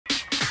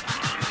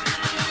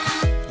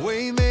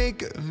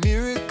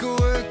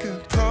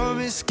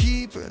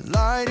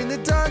light in the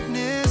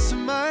darkness. Oh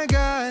my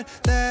God,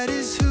 that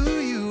is who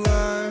you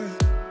are.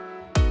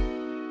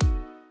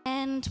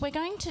 And we're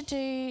going to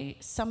do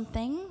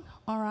something,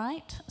 all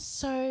right?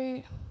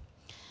 So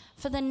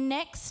for the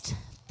next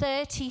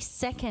 30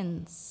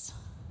 seconds,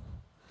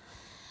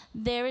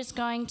 there is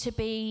going to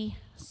be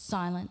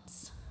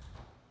silence.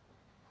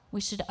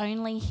 We should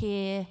only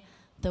hear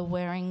the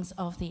whirrings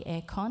of the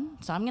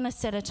aircon. So I'm going to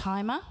set a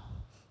timer,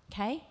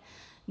 okay?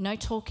 No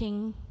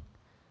talking,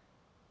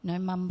 no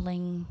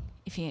mumbling.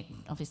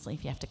 Obviously,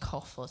 if you have to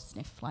cough or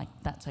sniff,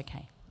 that's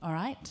okay, all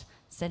right?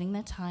 Setting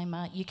the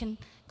timer. You can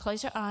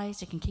close your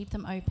eyes, you can keep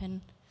them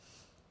open.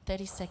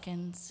 30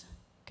 seconds,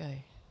 go.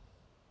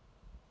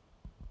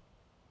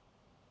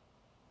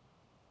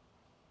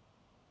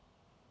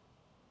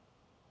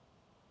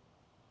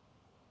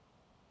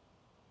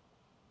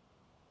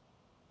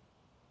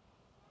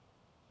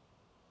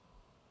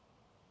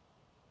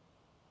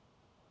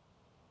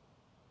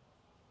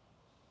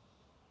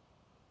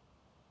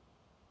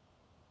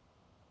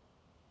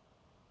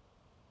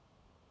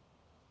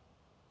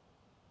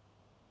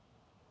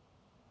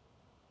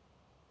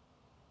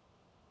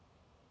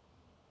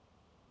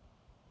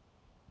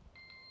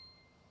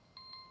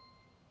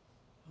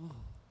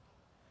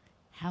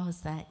 How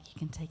was that? You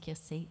can take your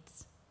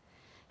seats.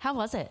 How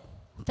was it?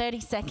 30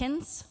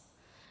 seconds?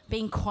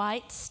 Being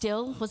quite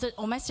still? Was it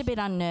almost a bit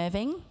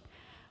unnerving?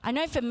 I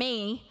know for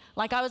me,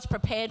 I was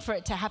prepared for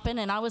it to happen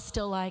and I was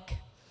still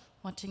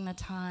watching the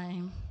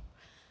time.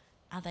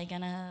 Are they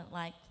gonna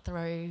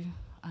throw,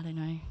 I don't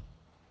know,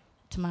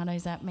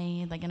 tomatoes at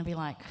me? Are they gonna be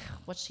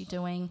what's she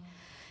doing?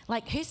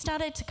 Who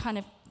started to kind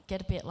of get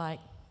a bit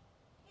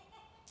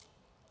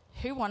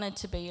who wanted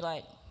to be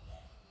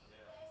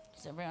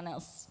is everyone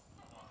else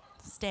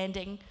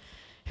standing?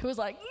 Who was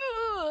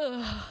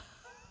ugh.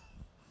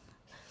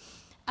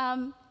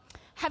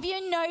 Have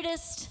you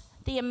noticed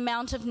the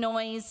amount of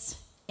noise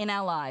in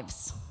our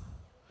lives?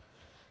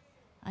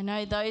 I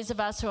know those of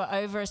us who are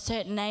over a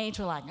certain age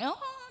were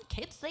oh,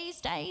 kids these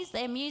days,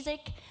 their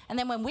music. And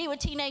then when we were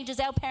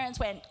teenagers, our parents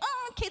went,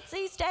 oh, kids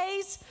these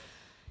days.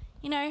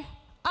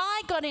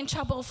 I got in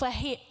trouble for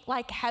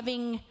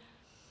having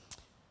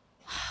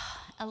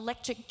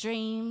Electric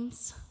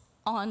Dreams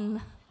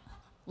on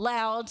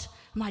loud.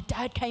 My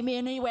dad came in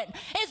and he went,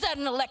 is that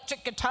an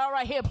electric guitar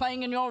I hear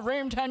playing in your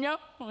room, Tanya?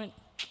 I went,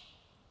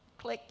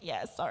 click,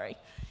 yeah, sorry.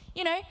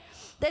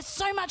 There's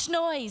so much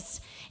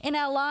noise in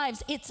our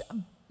lives.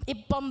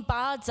 It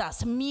bombards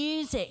us.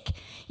 Music,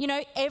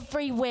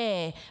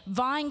 everywhere,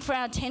 vying for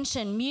our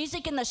attention.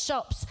 Music in the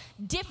shops,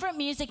 different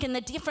music in the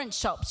different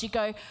shops. You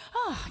go,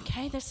 oh,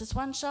 okay, this is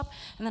one shop.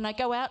 And then I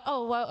go out,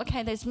 oh, well,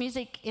 okay, there's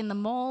music in the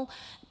mall.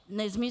 And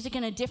there's music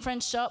in a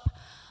different shop.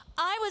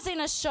 I was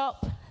in a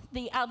shop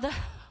the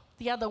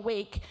other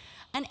week,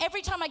 and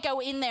every time I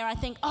go in there, I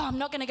think, oh, I'm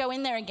not going to go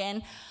in there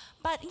again.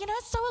 But,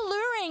 it's so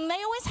alluring.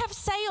 They always have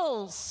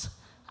sales.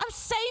 I'm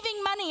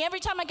saving money every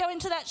time I go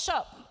into that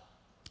shop.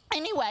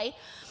 Anyway,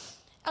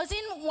 I was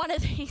in one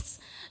of these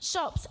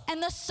shops,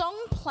 and the song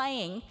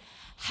playing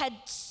had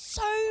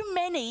so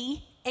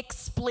many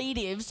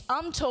expletives.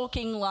 I'm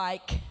talking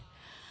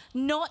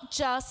not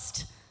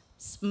just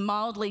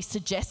mildly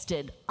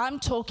suggested. I'm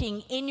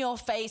talking in your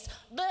face,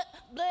 bleh,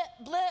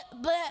 bleh,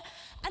 bleh, bleh.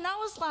 And I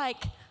was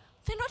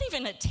they're not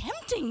even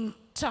attempting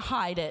to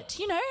hide it,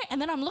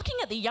 And then I'm looking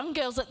at the young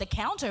girls at the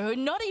counter who are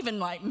not even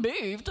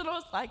moved. And I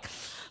was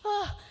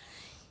oh,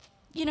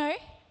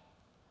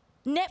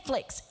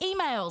 Netflix,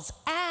 emails,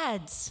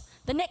 ads,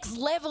 the next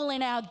level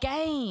in our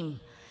game.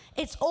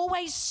 It's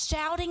always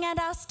shouting at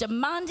us,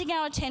 demanding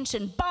our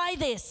attention. Buy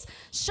this,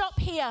 shop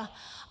here.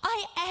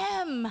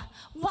 I'm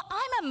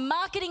a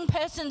marketing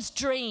person's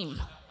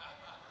dream.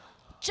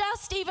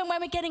 Just even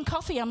when we're getting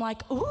coffee, I'm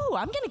ooh,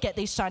 I'm going to get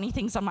these shiny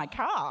things on my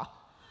car.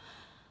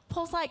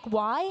 Paul's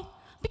why?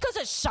 Because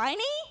it's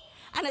shiny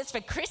and it's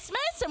for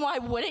Christmas, and why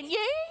wouldn't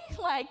you?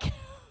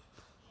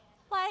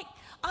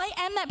 I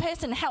am that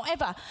person.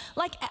 However,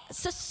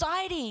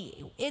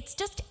 society, it's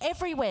just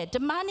everywhere,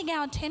 demanding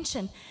our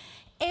attention.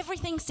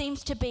 Everything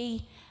seems to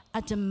be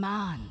a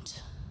demand.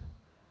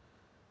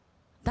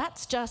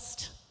 That's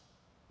just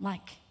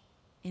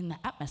in the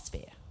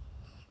atmosphere.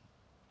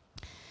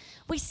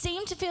 We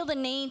seem to feel the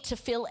need to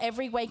fill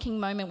every waking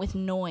moment with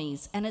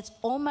noise, and it's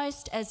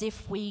almost as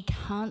if we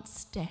can't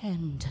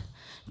stand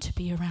to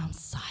be around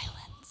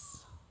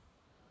silence.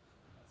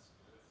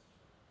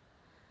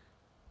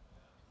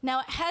 Now,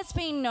 it has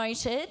been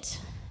noted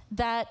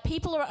that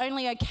people are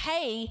only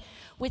okay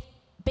with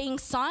being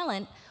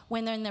silent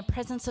when they're in the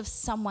presence of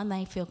someone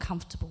they feel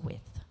comfortable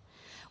with.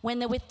 When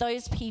they're with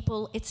those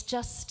people, it's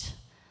just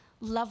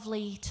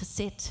lovely to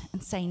sit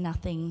and say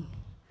nothing.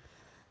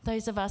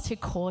 Those of us who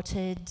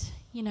courted,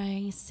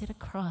 you sit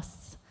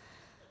across.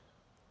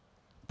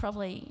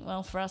 Probably,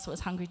 well, for us it was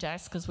Hungry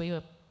Jack's because we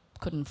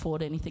couldn't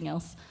afford anything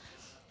else.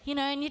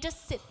 And you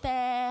just sit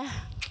there,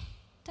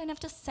 don't have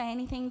to say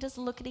anything, just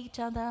look at each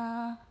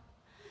other.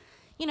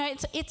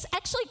 It's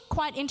actually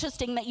quite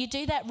interesting that you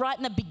do that right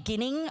in the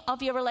beginning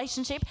of your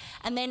relationship,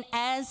 and then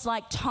as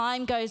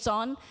time goes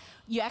on,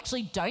 you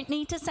actually don't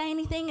need to say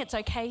anything. It's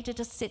okay to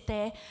just sit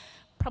there.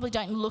 Probably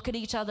don't look at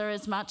each other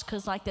as much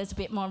because like there's a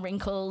bit more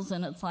wrinkles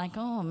and it's like,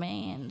 oh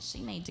man,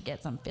 she needs to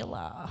get some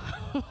filler.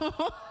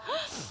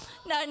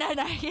 No,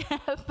 yeah.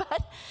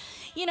 But,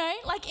 you know,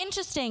 like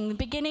interesting, the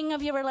beginning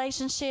of your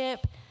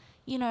relationship,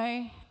 you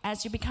know,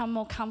 as you become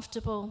more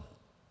comfortable.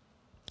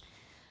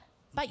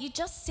 But you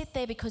just sit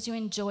there because you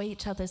enjoy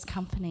each other's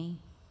company.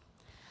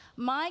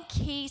 My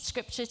key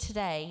scripture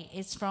today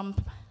is from,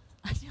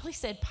 I nearly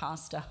said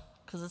pastor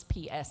because it's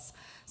PS,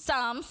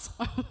 Psalms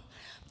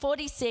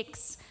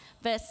 46,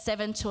 verse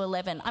 7 to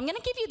 11. I'm going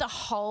to give you the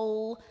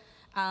whole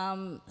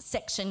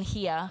section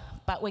here,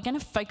 but we're going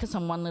to focus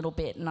on one little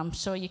bit, and I'm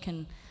sure you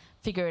can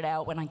figure it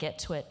out when I get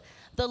to it.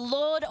 The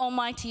Lord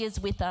Almighty is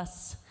with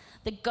us.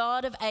 The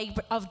God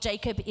of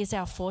Jacob is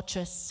our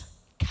fortress.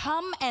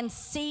 Come and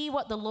see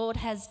what the Lord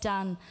has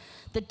done,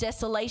 the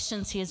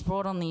desolations he has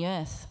brought on the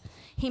earth.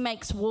 He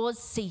makes wars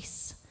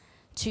cease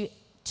to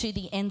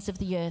the ends of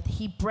the earth.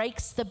 He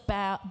breaks the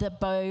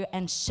bow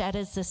and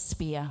shatters the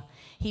spear.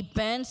 He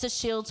burns the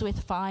shields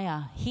with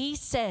fire. He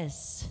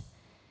says,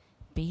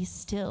 be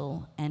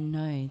still and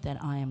know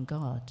that I am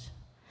God.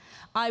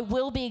 I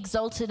will be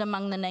exalted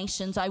among the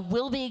nations. I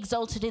will be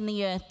exalted in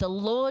the earth. The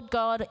Lord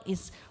God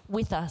is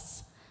with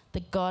us. The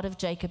God of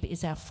Jacob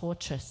is our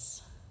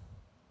fortress.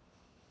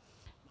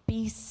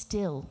 Be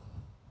still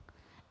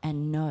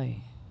and know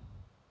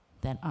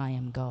that I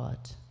am God.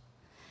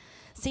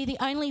 See, the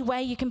only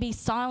way you can be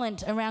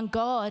silent around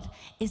God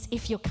is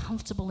if you're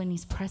comfortable in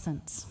his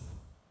presence.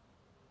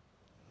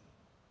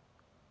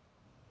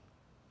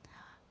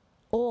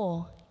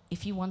 Or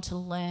if you want to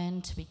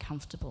learn to be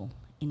comfortable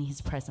in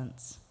his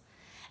presence.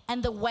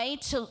 And the way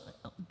to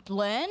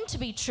learn to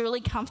be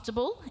truly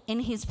comfortable in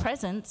his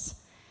presence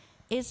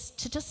is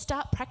to just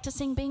start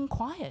practicing being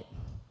quiet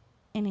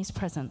in his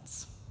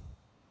presence.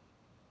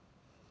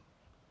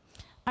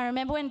 I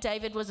remember when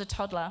David was a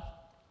toddler,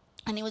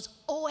 and he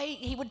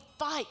would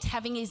fight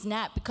having his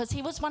nap because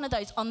he was one of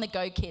those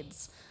on-the-go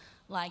kids.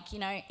 Like, you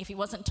know, if he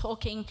wasn't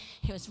talking,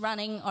 he was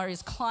running or he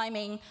was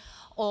climbing,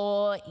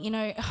 or, you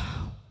know,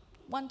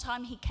 one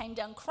time he came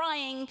down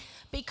crying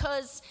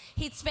because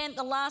he'd spent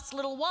the last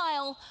little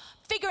while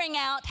figuring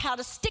out how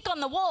to stick on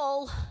the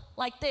wall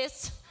like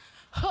this.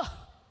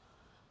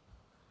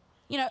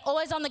 You know,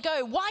 always on the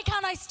go. Why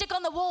can't I stick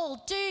on the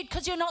wall? Dude,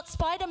 because you're not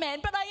Spider-Man.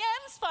 But I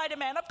am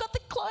Spider-Man. I've got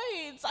the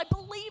clothes. I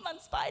believe I'm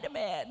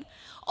Spider-Man.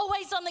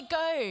 Always on the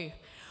go.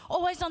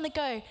 Always on the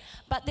go.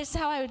 But this is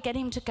how I would get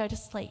him to go to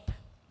sleep.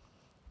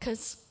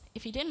 Because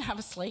if he didn't have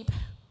a sleep,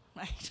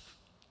 right,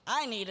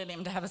 I needed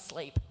him to have a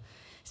sleep.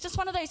 It's just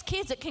one of those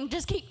kids that can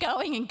just keep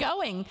going and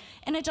going.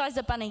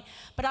 Energizer Bunny.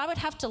 But I would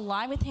have to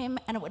lie with him,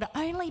 and it would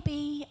only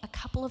be a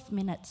couple of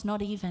minutes,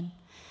 not even.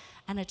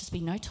 And it'd just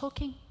be no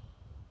talking.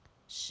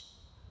 Shh.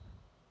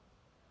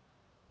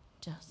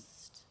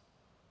 Just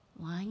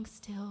lying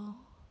still.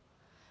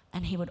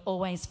 And he would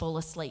always fall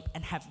asleep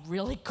and have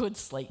really good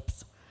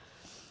sleeps.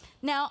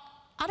 Now,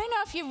 I don't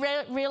know if you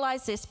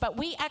realize this, but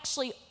we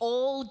actually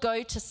all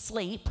go to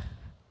sleep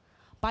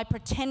by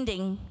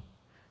pretending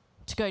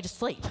to go to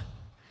sleep.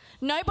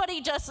 Nobody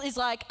just is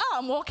like, oh,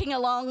 I'm walking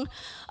along,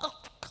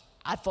 oh,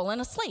 I've fallen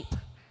asleep.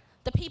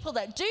 The people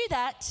that do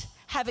that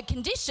have a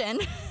condition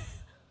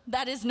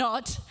that is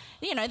not,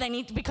 you know, they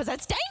need to, because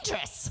that's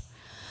dangerous.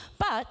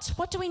 But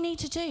what do we need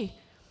to do?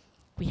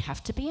 We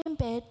have to be in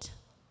bed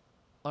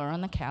or on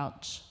the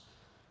couch,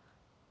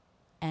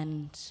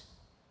 and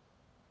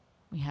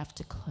we have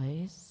to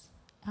close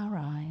our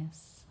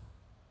eyes.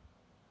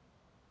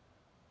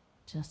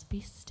 Just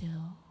be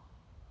still.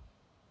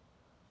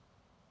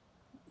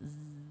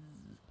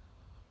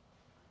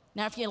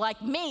 Now, if you're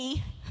like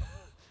me,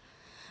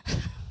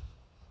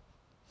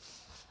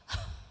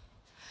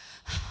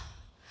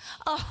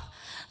 oh,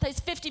 those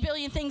 50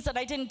 billion things that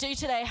I didn't do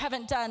today, I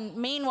haven't done.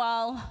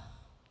 Meanwhile,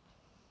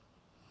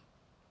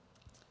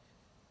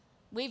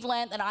 we've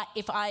learned that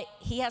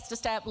he has to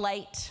stay up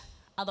late,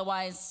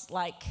 otherwise,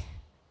 like,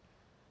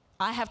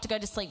 I have to go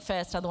to sleep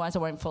first, otherwise I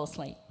won't fall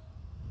asleep.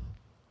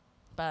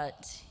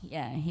 But,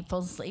 yeah, he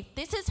falls asleep.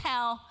 This is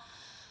how,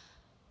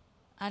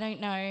 I don't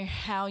know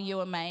how you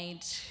were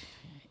made,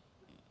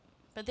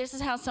 but this is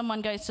how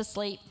someone goes to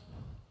sleep.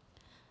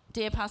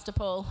 Dear Pastor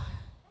Paul,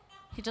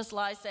 he just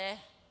lies there.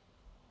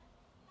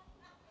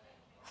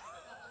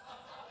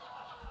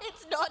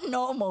 It's not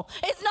normal.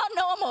 It's not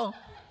normal.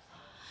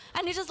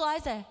 And he just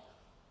lies there.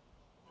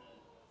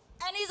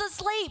 And he's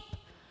asleep.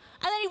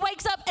 And then he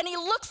wakes up and he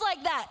looks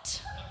like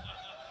that.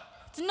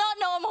 It's not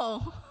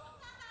normal.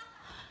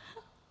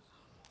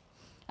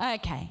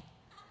 Okay.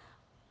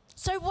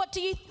 So what do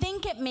you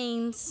think it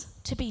means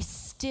to be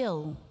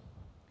still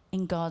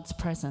in God's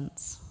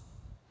presence?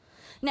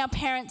 Now,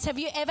 parents, have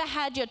you ever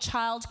had your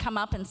child come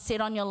up and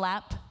sit on your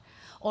lap?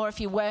 Or if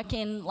you work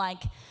in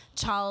like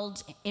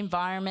child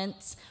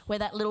environments where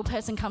that little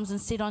person comes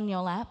and sit on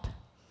your lap?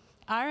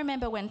 I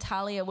remember when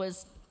Talia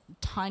was a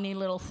tiny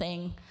little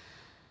thing,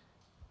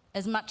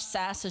 as much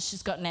sass as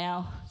she's got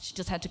now, she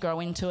just had to grow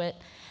into it.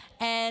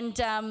 And,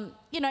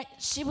 you know,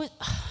 she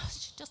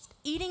just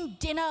eating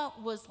dinner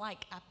was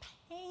like a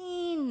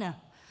pain.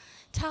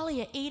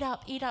 Talia, eat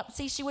up, eat up.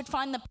 See, she would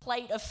find the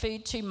plate of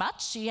food too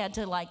much. She had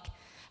to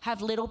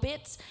have little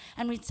bits.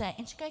 And we'd say,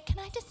 and she'd go, can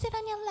I just sit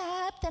on your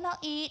lap? Then I'll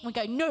eat. And we'd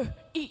go, no,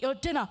 eat your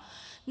dinner.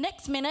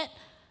 Next minute,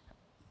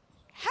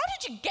 how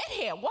did you get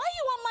here? Why are you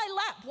on my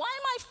lap? Why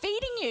am I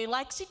feeding you?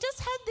 She just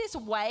had this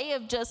way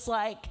of just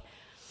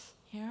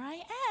here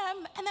I am.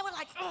 And then we're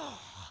like,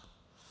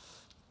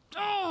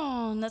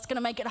 and that's going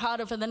to make it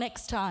harder for the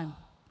next time.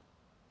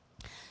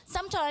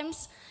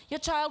 Sometimes your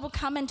child will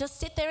come and just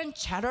sit there and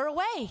chatter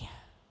away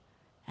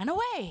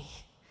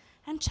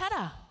and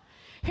chatter.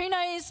 Who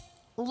knows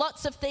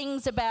lots of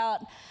things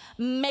about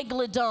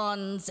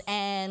megalodons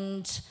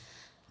and,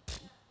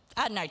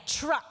 I don't know,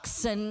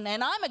 trucks. And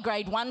I'm a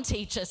grade 1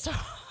 teacher, so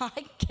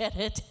I get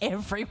it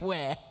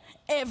everywhere.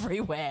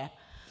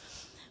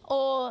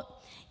 Or,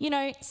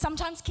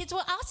 sometimes kids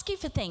will ask you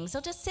for things.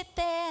 They'll just sit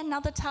there,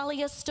 another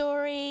Talia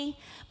story.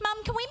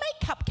 Mum, can we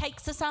make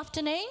cupcakes this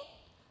afternoon?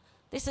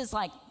 This is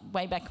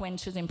way back when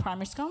she was in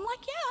primary school. I'm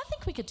like, yeah, I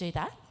think we could do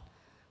that.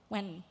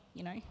 When,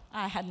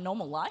 I had a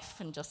normal life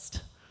and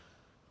just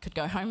could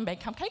go home and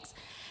bake cupcakes.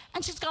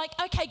 And she's like,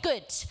 okay,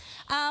 good.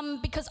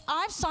 Because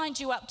I've signed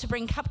you up to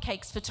bring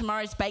cupcakes for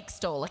tomorrow's bake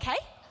stall, okay?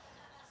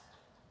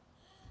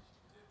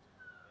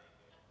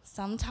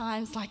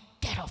 Sometimes,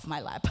 get off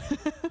my lap.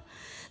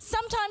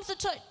 Sometimes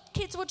the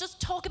kids will just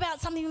talk about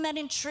something that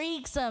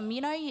intrigues them.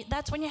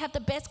 That's when you have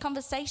the best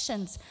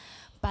conversations.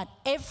 But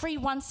every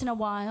once in a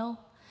while,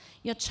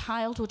 your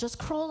child will just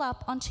crawl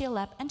up onto your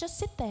lap and just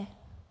sit there.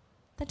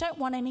 They don't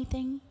want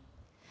anything.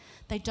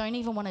 They don't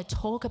even want to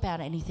talk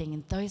about anything,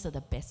 and those are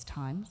the best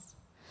times.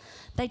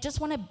 They just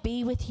want to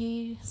be with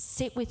you,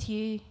 sit with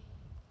you.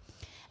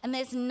 And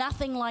there's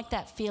nothing like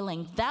that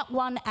feeling. That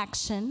one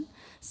action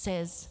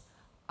says,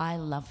 I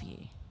love you.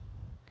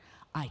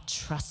 I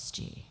trust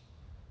you.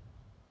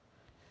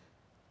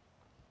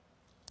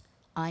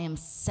 I am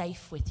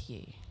safe with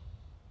you.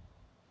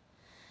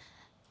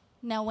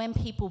 Now, when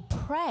people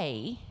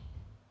pray,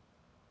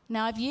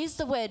 now I've used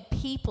the word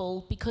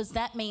people because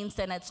that means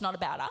then it's not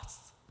about us.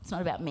 It's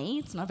not about me.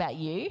 It's not about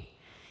you.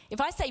 If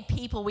I say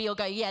people, we all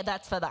go, yeah,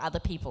 that's for the other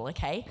people,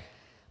 okay?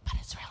 But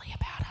it's really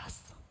about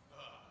us.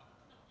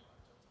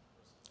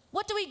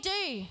 What do?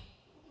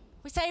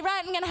 We say,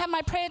 right, I'm going to have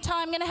my prayer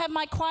time. I'm going to have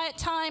my quiet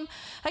time.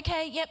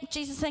 Okay, yep,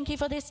 Jesus, thank you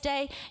for this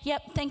day.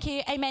 Yep, thank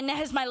you. Amen. Now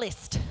here's my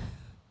list.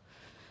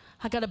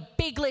 I got a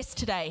big list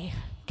today.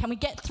 Can we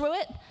get through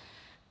it?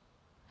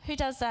 Who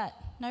does that?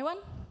 No one?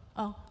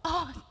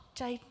 Oh,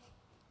 Jade.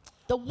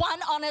 The one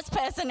honest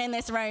person in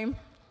this room.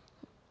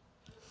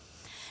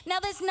 Now,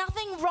 there's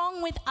nothing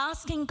wrong with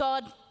asking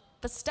God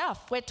for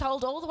stuff. We're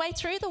told all the way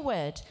through the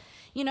word.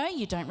 You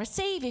don't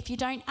receive if you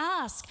don't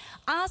ask.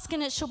 Ask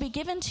and it shall be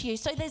given to you.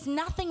 So there's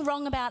nothing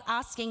wrong about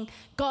asking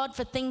God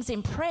for things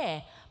in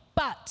prayer.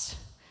 But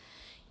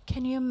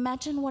can you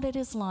imagine what it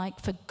is like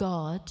for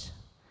God,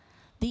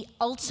 the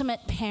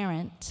ultimate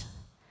parent,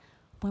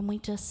 when we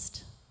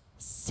just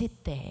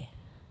sit there,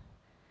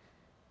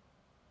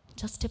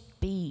 just to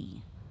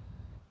be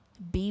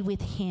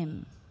with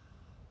him?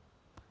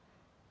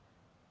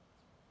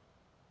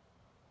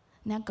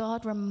 Now,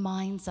 God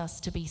reminds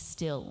us to be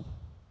still.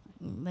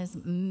 There's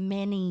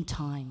many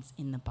times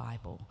in the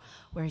Bible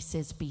where he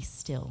says, be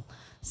still.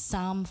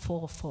 Psalm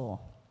 4:4.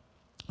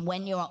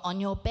 When you are on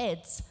your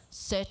beds,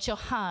 search your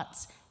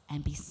hearts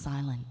and be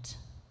silent.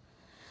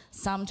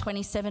 Psalm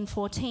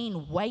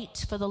 27:14.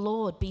 Wait for the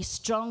Lord. Be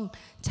strong.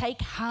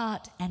 Take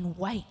heart and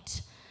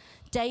wait.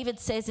 David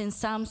says in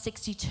Psalm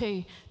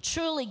 62,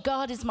 truly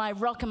God is my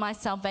rock and my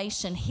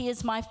salvation. He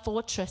is my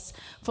fortress.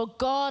 For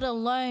God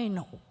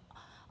alone,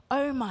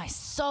 oh, my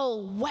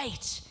soul,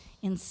 wait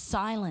in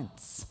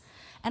silence.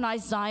 And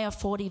Isaiah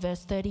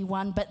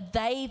 40:31, but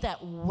they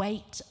that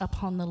wait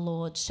upon the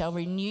Lord shall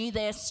renew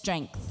their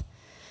strength.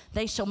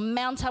 They shall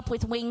mount up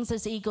with wings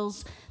as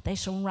eagles. They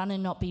shall run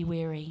and not be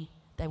weary.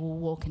 They will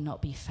walk and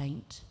not be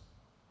faint.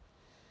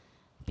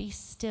 Be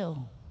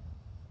still.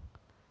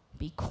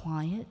 Be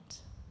quiet.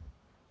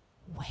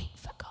 Wait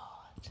for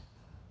God.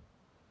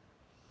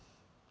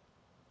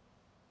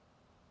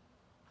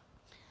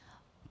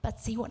 But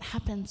see what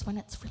happens when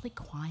it's really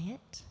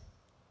quiet?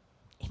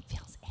 It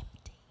feels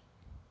empty.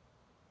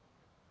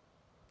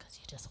 Because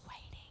you're just waiting.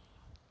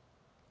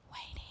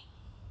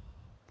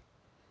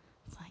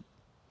 It's like,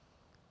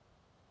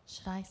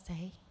 should I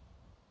say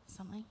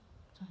something?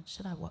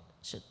 Should I what?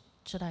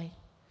 Should I?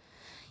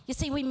 You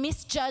see, we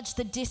misjudge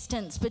the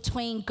distance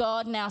between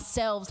God and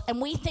ourselves, and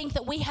we think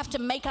that we have to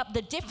make up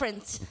the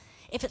difference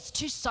if it's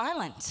too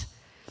silent.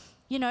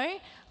 It's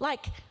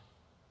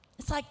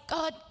like,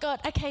 God,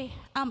 okay,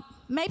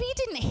 maybe you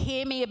didn't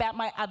hear me about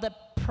my other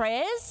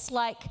prayers.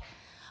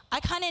 I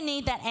kind of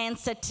need that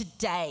answer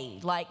today.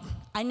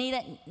 I need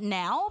it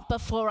now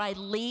before I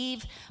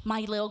leave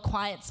my little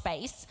quiet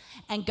space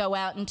and go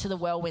out into the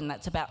whirlwind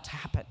that's about to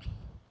happen.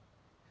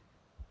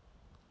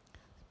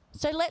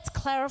 So let's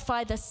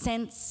clarify the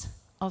sense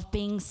of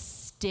being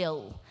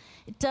still.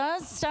 It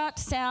does start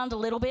to sound a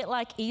little bit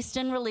like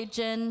Eastern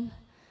religion,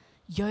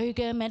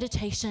 yoga,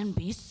 meditation,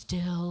 be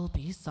still,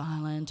 be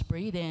silent,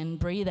 breathe in,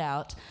 breathe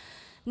out.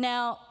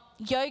 Now,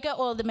 yoga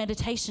or the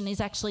meditation is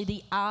actually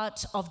the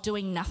art of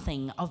doing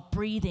nothing, of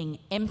breathing,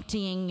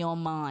 emptying your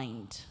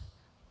mind.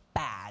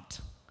 Bad.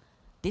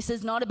 This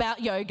is not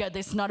about yoga.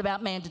 This is not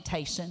about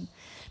meditation.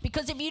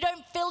 Because if you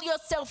don't fill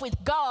yourself with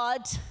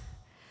God,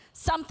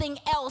 something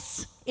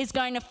else is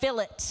going to fill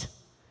it.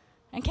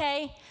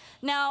 Okay?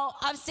 Now,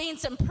 I've seen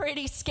some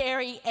pretty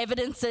scary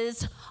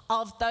evidences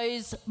of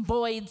those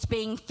voids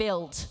being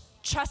filled.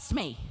 Trust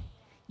me,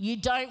 you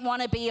don't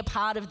want to be a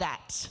part of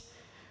that.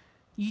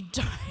 You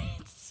don't.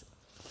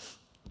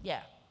 Yeah.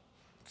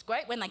 It's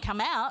great when they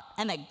come out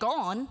and they're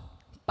gone,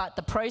 but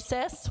the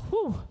process,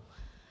 whew.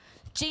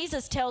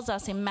 Jesus tells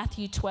us in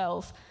Matthew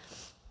 12,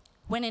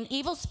 when an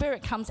evil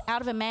spirit comes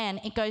out of a man,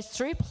 it goes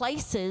through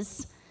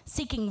places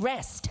seeking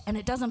rest, and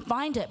it doesn't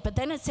find it. But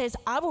then it says,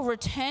 I will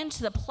return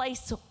to the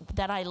place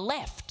that I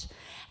left,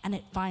 and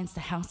it finds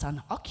the house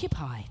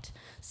unoccupied,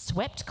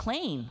 swept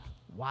clean.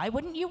 Why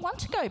wouldn't you want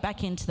to go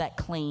back into that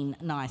clean,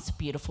 nice,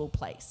 beautiful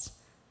place?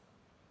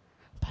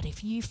 But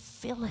if you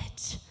fill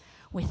it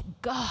with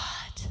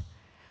God,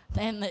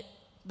 then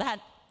that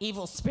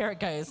evil spirit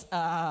goes,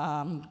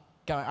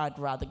 I'd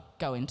rather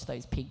go into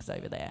those pigs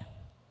over there.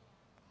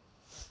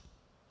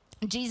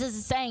 Jesus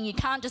is saying you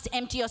can't just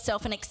empty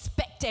yourself and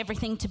expect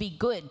everything to be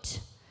good.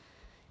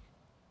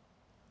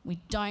 We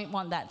don't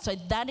want that. So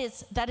that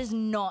is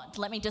not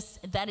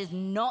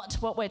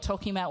what we're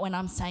talking about when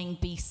I'm saying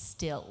be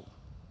still.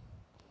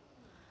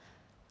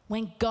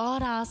 When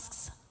God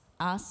asks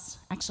us,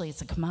 actually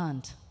it's a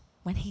command.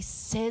 When he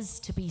says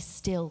to be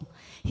still,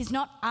 he's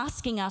not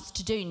asking us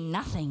to do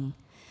nothing.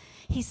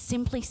 He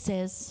simply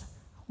says,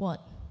 what?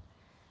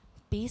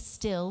 Be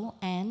still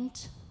and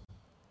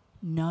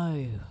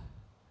know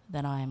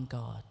that I am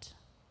God.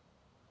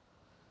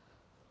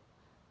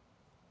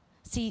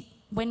 See,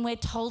 when we're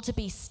told to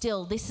be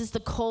still, this is the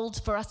call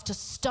for us to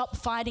stop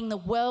fighting the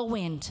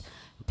whirlwind.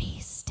 Be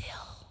still.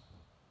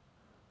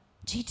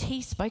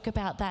 GT spoke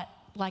about that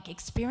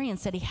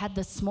experience that he had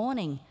this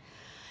morning.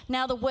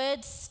 Now, the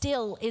word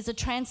still is a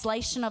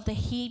translation of the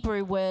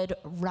Hebrew word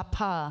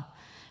rapah,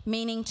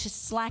 meaning to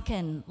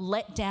slacken,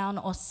 let down,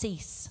 or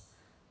cease.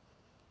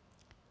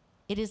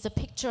 It is a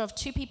picture of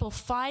two people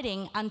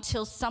fighting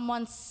until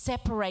someone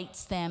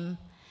separates them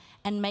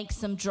and makes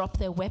them drop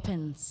their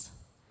weapons.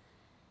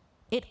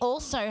 It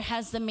also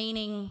has the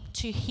meaning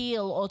to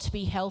heal or to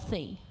be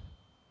healthy.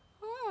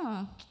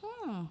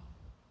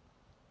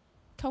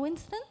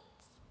 Coincidence?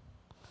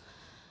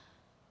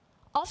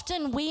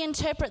 Often we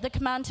interpret the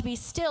command to be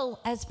still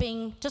as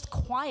being just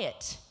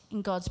quiet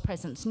in God's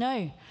presence.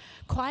 No,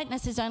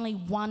 quietness is only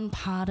one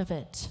part of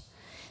it.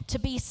 To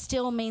be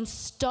still means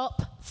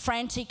stop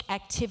frantic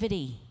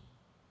activity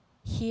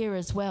here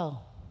as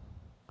well.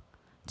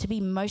 To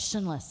be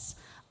motionless,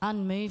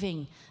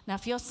 unmoving. Now,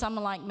 if you're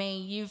someone like me,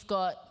 you've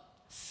got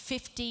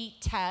 50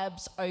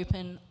 tabs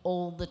open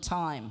all the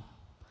time.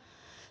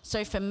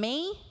 So for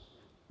me,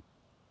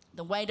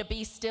 the way to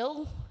be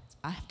still,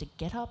 I have to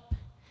get up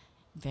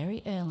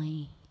very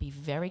early, be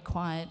very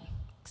quiet,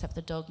 except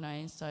the dog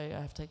knows, so I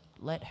have to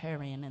let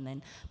her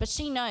in, but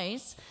she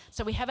knows.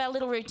 So we have our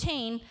little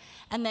routine,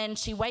 and then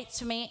she waits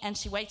for me, and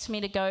she waits for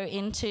me to go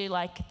into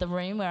the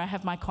room where I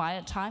have my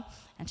quiet time,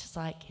 and she's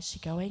like, is she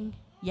going?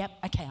 Yep,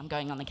 okay, I'm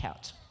going on the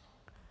couch.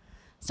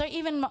 So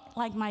even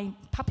my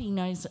puppy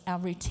knows our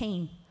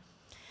routine.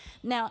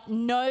 Now,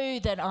 know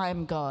that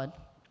I'm God.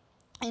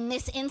 In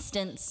this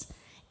instance,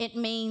 it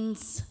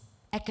means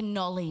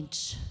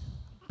acknowledge,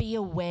 be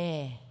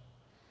aware.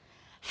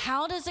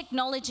 How does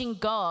acknowledging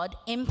God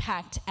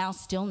impact our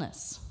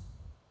stillness?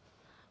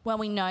 Well,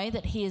 we know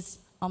that he is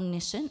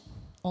omniscient,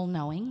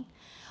 all-knowing,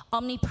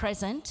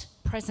 omnipresent,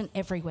 present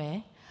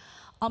everywhere,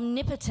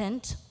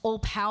 omnipotent,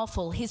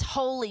 all-powerful. He's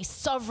holy,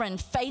 sovereign,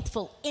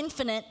 faithful,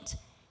 infinite,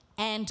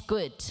 and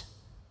good.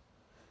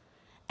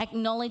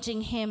 Acknowledging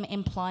him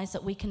implies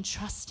that we can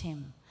trust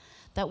him,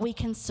 that we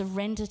can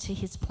surrender to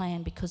his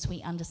plan because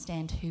we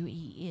understand who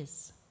he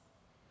is.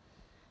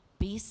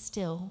 Be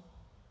still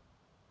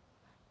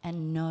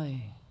and know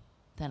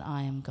that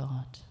I am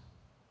God.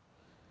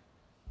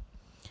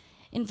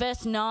 In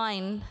verse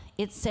 9,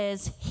 it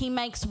says, he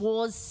makes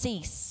wars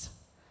cease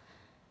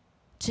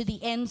to the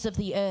ends of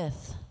the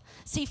earth.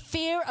 See,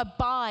 fear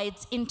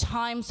abides in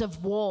times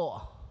of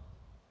war.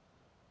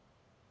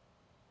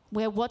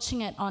 We're watching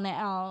it on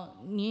our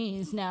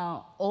news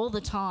now all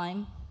the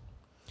time.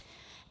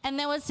 And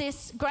there was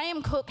this,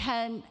 Graham Cook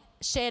had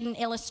shared an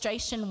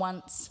illustration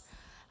once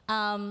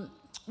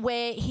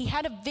where he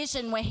had a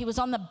vision where he was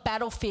on the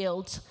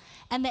battlefield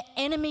and the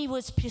enemy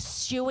was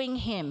pursuing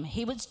him.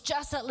 He was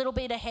just a little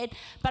bit ahead,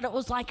 but it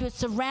was like he was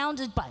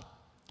surrounded by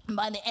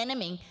the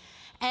enemy.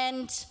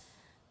 And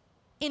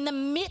in the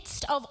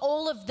midst of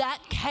all of that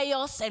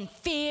chaos and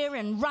fear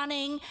and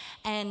running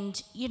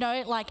and,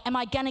 am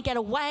I going to get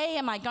away?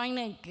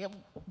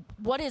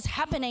 What is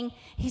happening?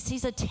 He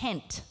sees a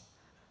tent,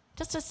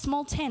 just a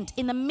small tent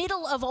in the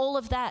middle of all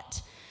of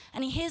that.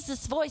 And he hears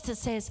this voice that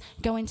says,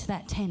 go into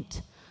that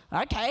tent.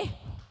 Okay,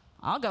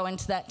 I'll go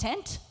into that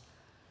tent.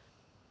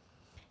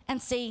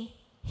 And see,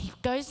 he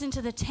goes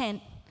into the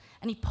tent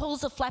and he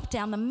pulls the flap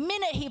down. The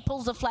minute he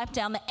pulls the flap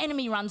down, the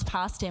enemy runs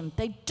past him.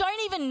 They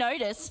don't even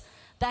notice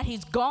that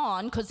he's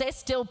gone because they're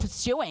still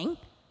pursuing.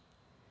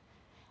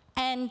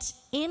 And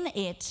in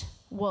it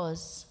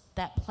was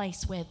that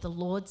place where the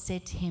Lord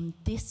said to him,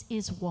 this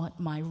is what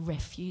my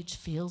refuge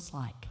feels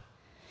like.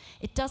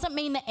 It doesn't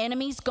mean the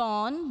enemy's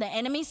gone. The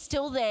enemy's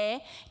still there.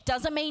 It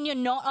doesn't mean you're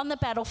not on the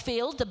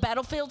battlefield. The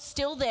battlefield's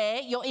still there.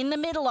 You're in the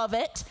middle of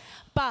it.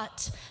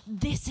 But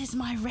this is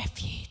my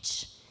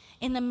refuge.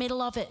 In the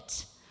middle of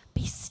it,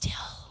 be still.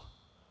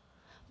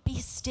 Be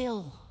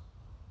still.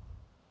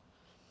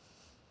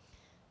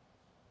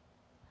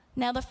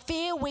 Now, the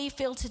fear we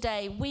feel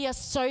today, we are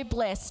so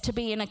blessed to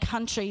be in a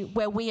country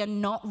where we are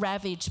not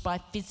ravaged by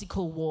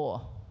physical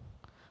war.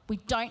 We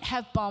don't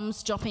have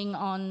bombs dropping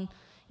on,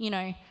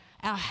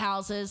 our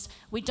houses.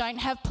 We don't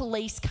have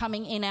police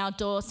coming in our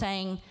door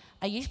saying,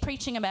 are you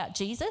preaching about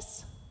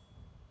Jesus?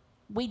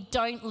 We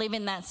don't live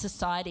in that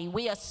society.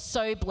 We are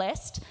so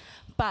blessed.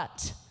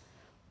 But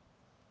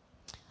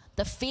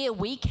the fear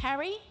we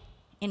carry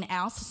in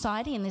our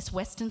society, in this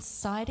Western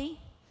society,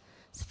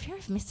 is a fear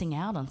of missing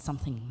out on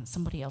something that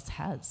somebody else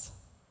has.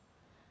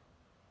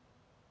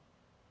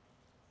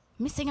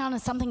 Missing out on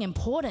something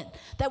important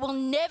that will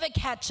never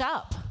catch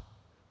up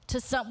to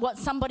what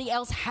somebody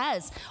else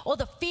has, or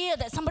the fear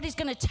that somebody's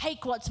going to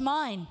take what's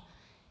mine.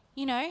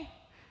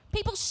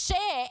 People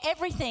share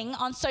everything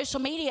on social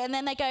media and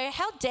then they go,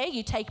 how dare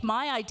you take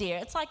my idea?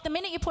 It's like the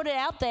minute you put it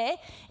out there,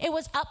 it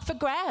was up for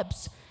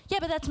grabs. Yeah,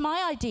 but that's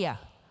my idea.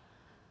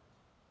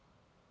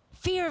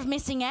 Fear of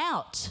missing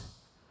out.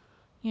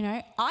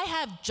 I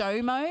have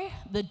JOMO,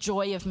 the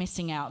joy of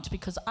missing out,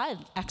 because I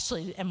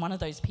actually am one of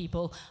those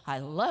people. I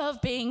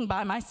love being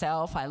by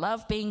myself. I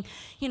love being,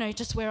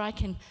 just where I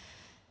can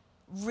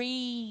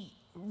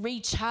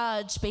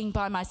recharge being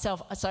by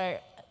myself. So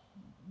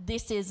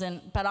this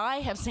isn't, but I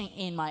have seen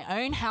in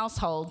my own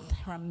household,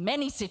 there are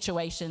many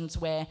situations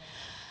where,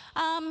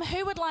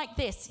 who would like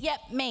this?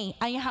 Yep, me.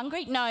 Are you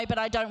hungry? No, but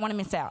I don't want to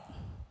miss out.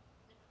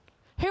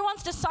 Who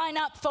wants to sign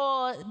up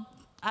for,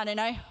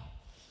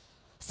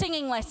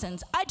 singing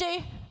lessons? I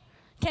do.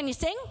 Can you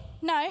sing?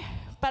 No,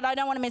 but I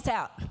don't want to miss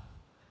out.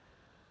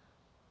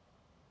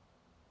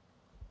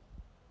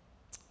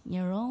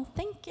 You're all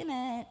thinking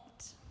it.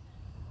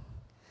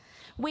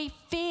 We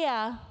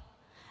fear,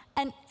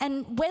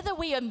 and whether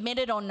we admit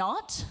it or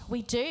not,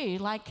 we do.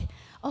 Like,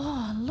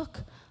 oh,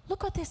 look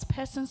what this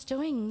person's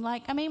doing.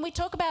 We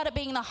talk about it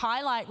being the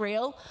highlight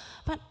reel,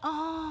 but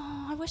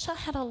I wish I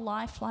had a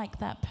life like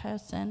that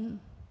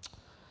person.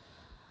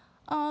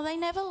 Oh, they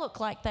never look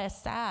like they're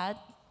sad.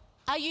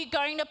 Are you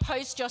going to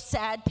post your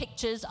sad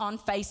pictures on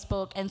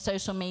Facebook and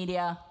social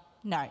media?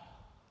 No.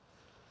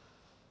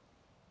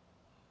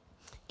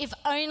 If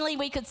only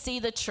we could see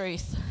the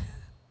truth.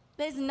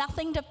 There's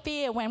nothing to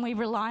fear when we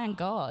rely on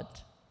God.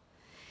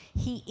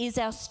 He is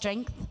our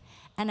strength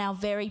and our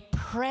very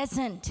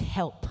present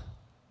help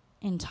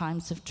in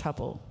times of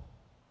trouble.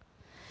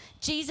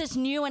 Jesus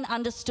knew and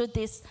understood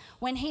this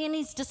when he and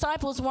his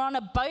disciples were on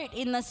a boat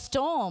in the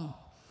storm.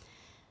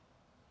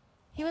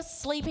 He was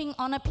sleeping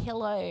on a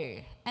pillow,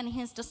 and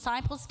his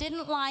disciples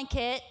didn't like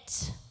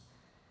it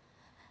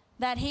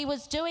that he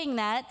was doing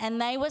that, and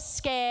they were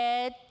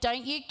scared.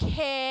 Don't you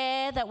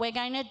care that we're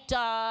going to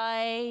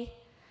die?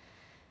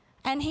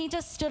 And he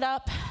just stood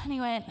up and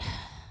he went,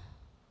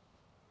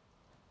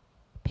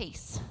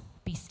 peace,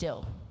 be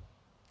still.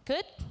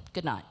 Good?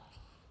 Good night.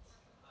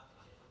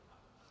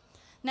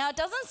 Now, it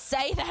doesn't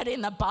say that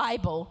in the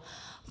Bible,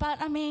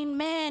 but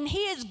man, he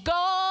is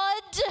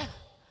God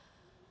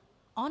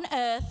on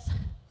earth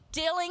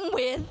dealing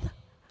with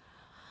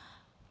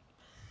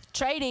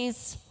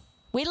tradies.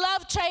 We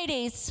love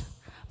tradies,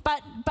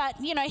 but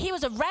he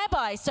was a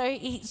rabbi,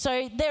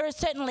 so there are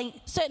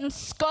certain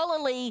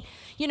scholarly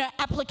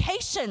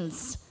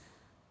applications.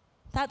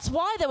 That's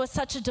why there was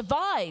such a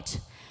divide.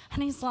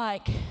 And he's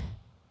like,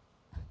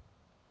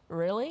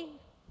 really?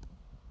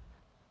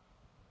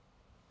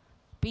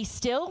 Be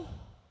still,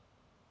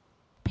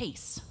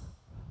 peace.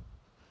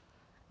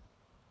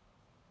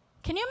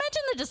 Can you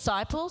imagine the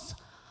disciples?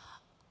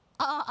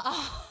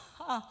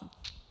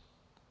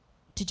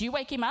 Did you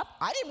wake him up?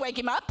 I didn't wake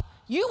him up.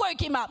 You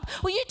woke him up.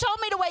 Well, you told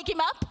me to wake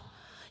him up.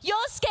 You're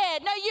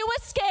scared. No, you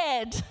were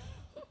scared.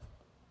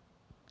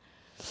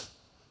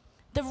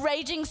 The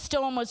raging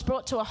storm was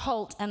brought to a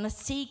halt and the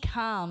sea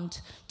calmed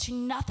to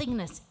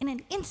nothingness in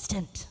an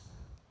instant.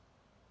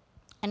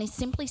 And he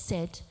simply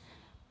said,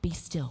 be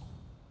still.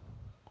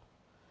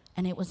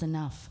 And it was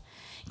enough.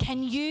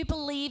 Can you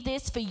believe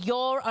this for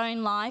your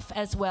own life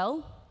as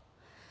well?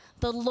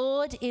 The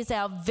Lord is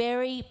our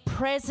very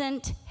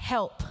present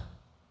help.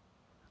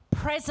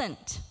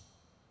 Present.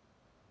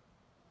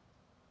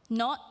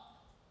 Not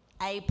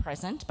a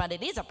present, but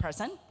it is a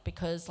present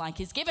because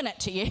he's given it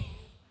to you.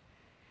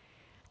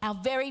 Our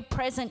very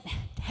present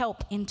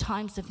help in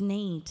times of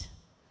need.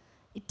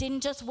 It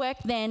didn't just work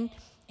then.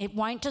 It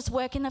won't just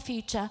work in the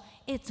future.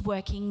 It's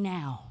working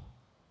now.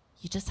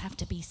 You just have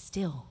to be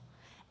still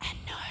and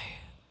know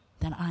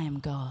that I am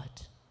God.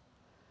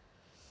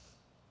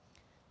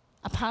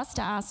 A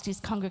pastor asked his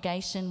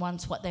congregation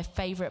once what their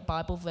favourite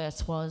Bible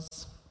verse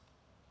was,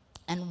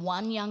 and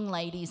one young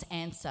lady's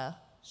answer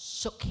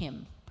shook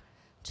him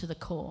to the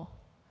core.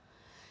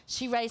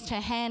 She raised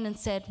her hand and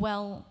said,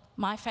 well,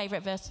 my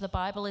favourite verse of the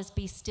Bible is,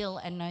 be still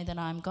and know that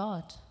I'm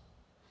God.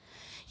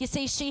 You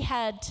see, she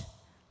had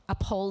a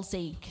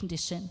palsy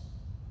condition,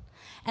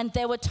 and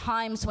there were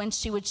times when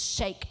she would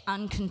shake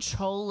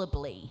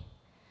uncontrollably.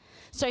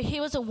 So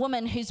here was a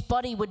woman whose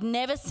body would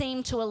never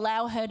seem to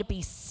allow her to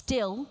be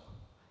still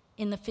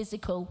in the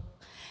physical,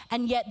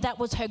 and yet that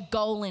was her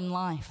goal in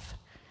life.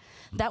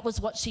 That was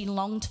what she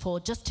longed for,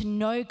 just to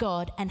know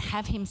God and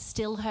have him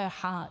still her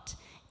heart,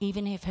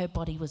 even if her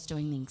body was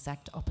doing the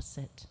exact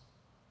opposite.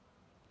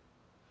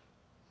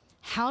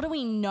 How do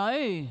we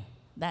know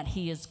that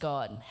he is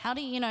God? How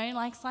do you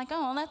know? It's like,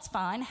 oh, that's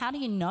fine. How do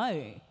you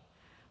know?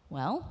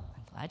 Well,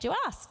 I'm glad you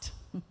asked.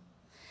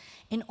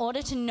 In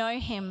order to know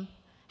him,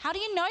 how do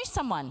you know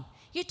someone?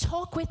 You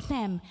talk with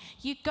them.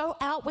 You go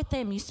out with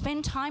them. You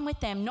spend time with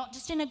them, not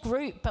just in a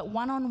group, but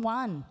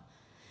one-on-one.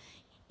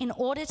 In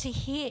order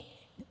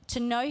to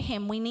know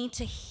him, we need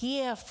to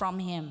hear from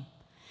him.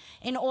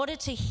 In order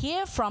to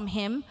hear from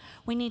him,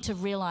 we need to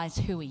realize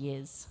who he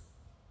is.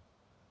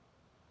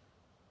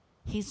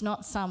 He's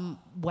not some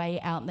way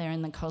out there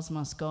in the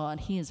cosmos God.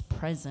 He is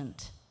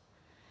present.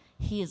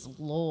 He is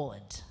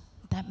Lord.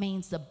 That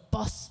means the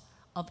boss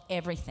of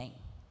everything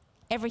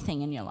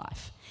in your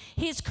life.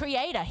 He is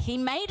creator. He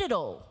made it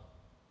all.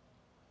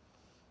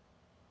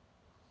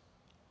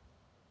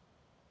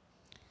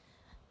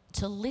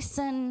 To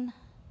listen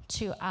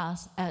to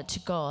us, to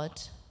God,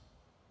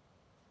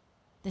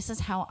 this is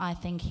how I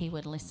think he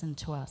would listen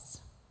to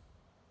us.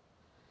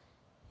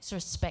 He's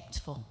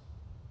respectful,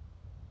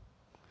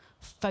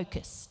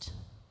 focused,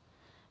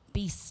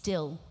 be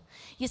still.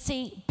 You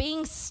see,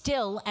 being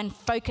still and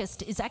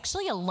focused is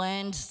actually a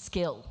learned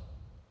skill.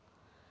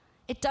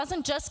 It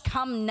doesn't just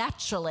come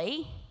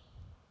naturally.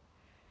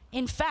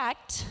 In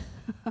fact,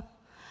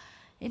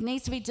 it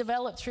needs to be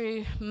developed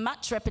through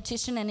much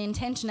repetition and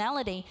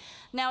intentionality.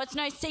 Now, it's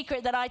no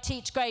secret that I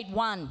teach grade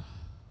 1.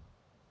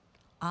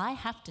 I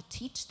have to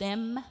teach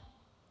them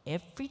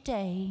every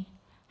day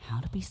how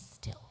to be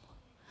still,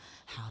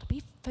 how to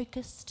be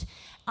focused.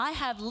 I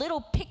have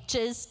little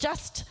pictures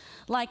just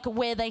like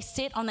where they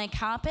sit on their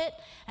carpet,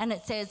 and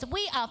it says,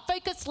 we are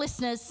focused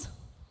listeners.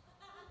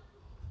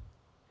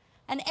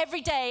 And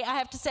every day I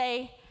have to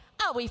say,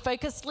 are we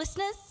focused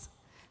listeners?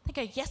 They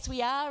go, yes,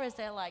 we are, as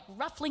they're like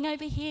ruffling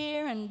over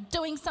here and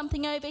doing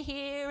something over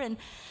here. And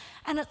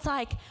it's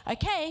like,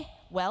 okay,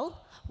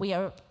 well, we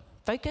are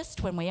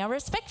focused when we are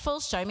respectful.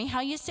 Show me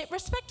how you sit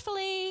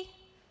respectfully.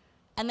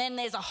 And then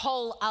there's a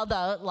whole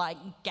other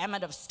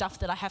gamut of stuff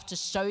that I have to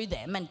show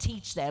them and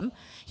teach them.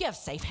 You have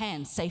safe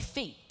hands, safe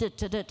feet, It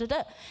doesn't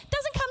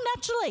come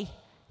naturally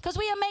because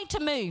we are made to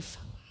move,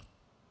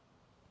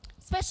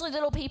 especially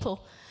little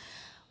people.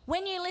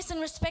 When you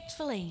listen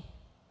respectfully,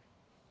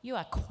 you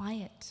are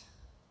quiet.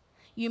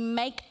 You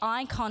make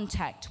eye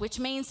contact, which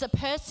means the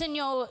person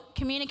you're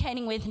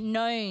communicating with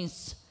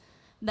knows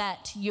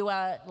that you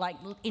are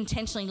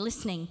intentionally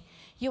listening.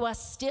 You are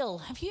still.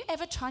 Have you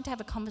ever tried to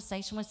have a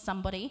conversation with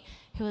somebody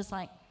who is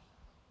like,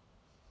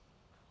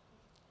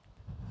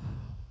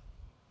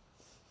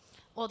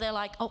 or they're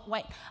like, oh,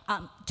 wait,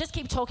 just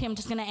keep talking, I'm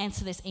just going to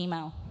answer this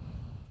email.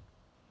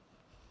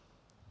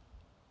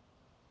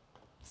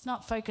 It's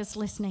not focused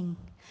listening.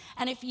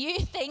 And if you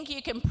think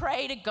you can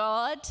pray to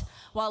God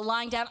while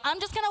lying down, I'm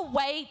just going to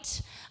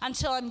wait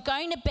until I'm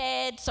going to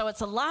bed, so it's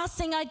the last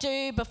thing I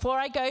do before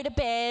I go to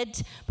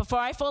bed, before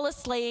I fall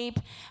asleep,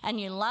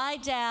 and you lie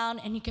down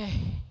and you go,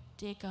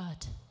 dear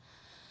God,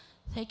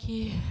 thank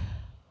you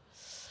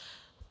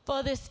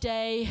for this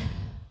day.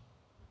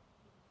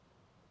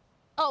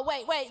 Oh,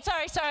 wait,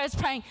 sorry, I was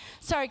praying.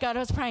 Sorry, God, I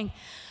was praying.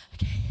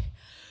 Okay,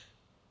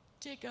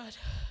 dear God.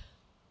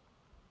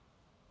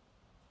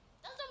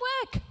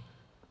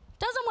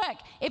 Doesn't work.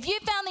 If you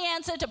found the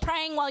answer to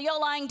praying while you're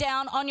lying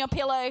down on your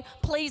pillow,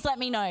 please let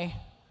me know.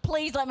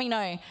 Please let me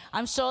know.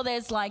 I'm sure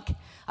there's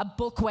a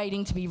book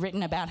waiting to be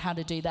written about how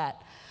to do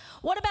that.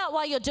 What about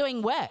while you're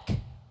doing work?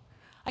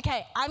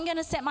 Okay, I'm going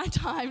to set my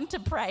time to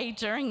pray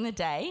during the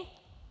day.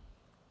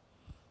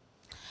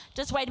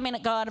 Just wait a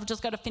minute, God, I've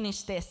just got to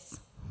finish this.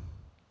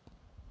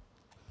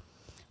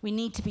 We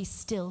need to be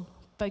still,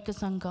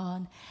 focus on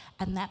God,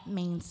 and that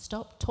means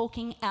stop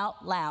talking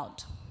out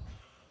loud.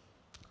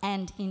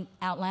 And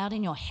out loud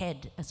in your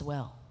head as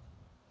well.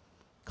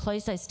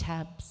 Close those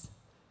tabs.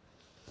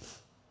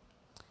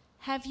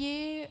 Have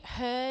you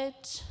heard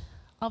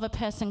of a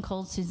person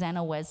called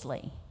Susanna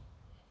Wesley?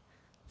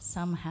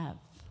 Some have.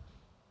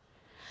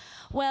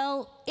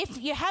 Well,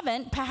 if you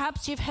haven't,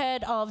 perhaps you've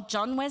heard of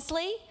John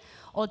Wesley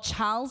or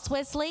Charles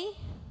Wesley,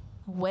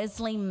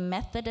 Wesley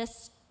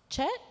Methodist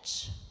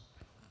Church.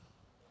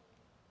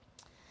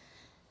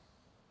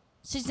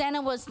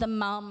 Susanna was the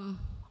mum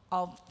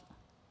of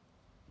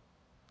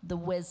the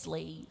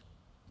Wesley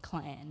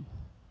clan.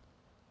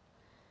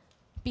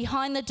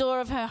 Behind the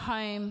door of her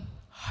home,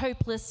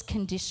 hopeless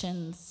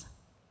conditions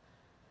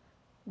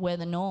were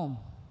the norm.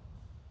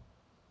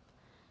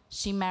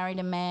 She married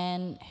a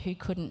man who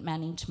couldn't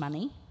manage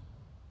money.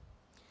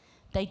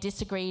 They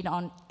disagreed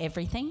on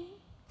everything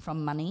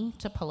from money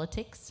to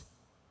politics.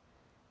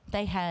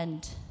 They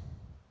had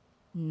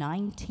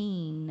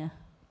 19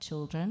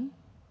 children.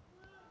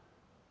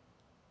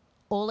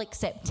 All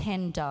except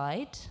 10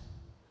 died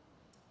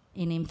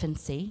in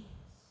infancy.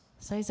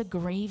 So he's a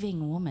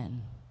grieving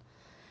woman.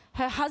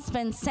 Her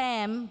husband,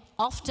 Sam,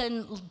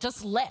 often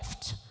just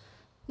left.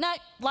 No,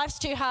 life's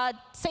too hard.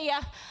 See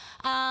ya.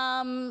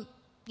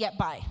 Yeah,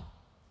 bye.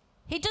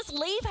 He'd just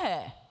leave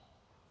her.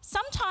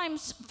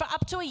 Sometimes for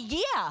up to a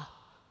year.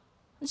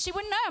 And she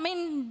wouldn't know. I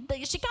mean,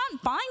 she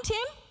can't find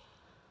him.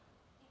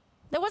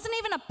 There wasn't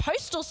even a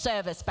postal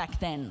service back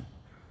then.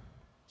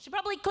 She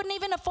probably couldn't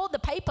even afford the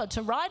paper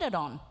to write it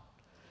on.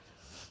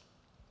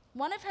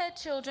 One of her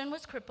children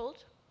was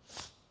crippled.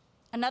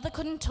 Another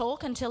couldn't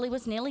talk until he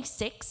was nearly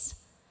 6.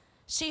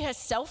 She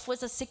herself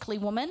was a sickly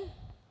woman,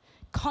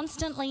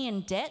 constantly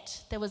in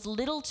debt. There was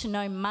little to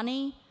no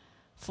money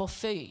for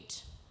food.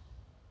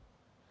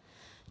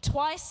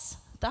 Twice,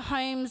 the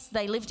homes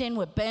they lived in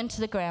were burned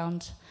to the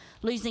ground,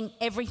 losing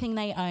everything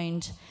they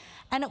owned.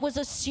 And it was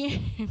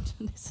assumed,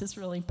 this is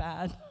really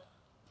bad.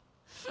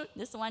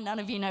 This is why none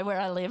of you know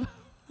where I live.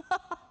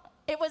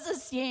 It was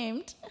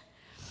assumed,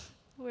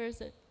 where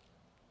is it?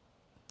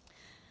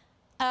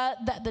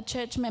 That the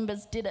church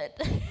members did it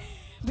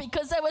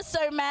because they were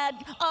so mad.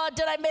 Oh,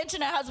 did I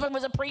mention her husband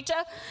was a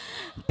preacher?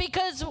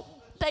 Because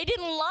they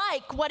didn't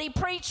like what he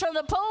preached from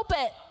the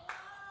pulpit.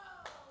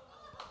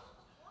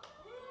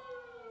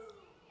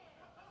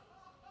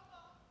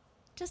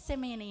 Just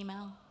send me an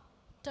email.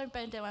 Don't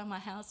burn down my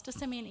house. Just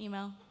send me an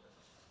email.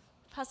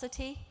 Pastor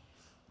T,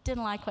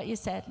 didn't like what you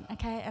said,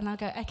 okay? And I'll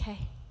go, okay.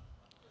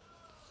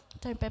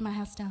 Don't burn my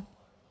house down.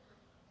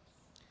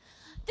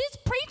 This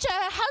preacher,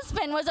 her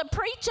husband, was a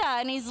preacher,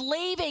 and he's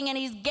leaving, and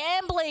he's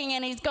gambling,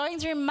 and he's going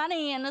through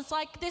money, and it's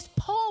like this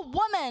poor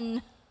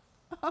woman.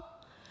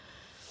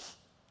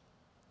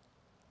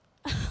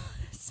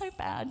 It's so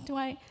bad.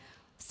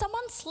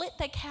 Someone slit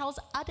their cow's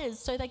udders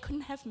so they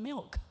couldn't have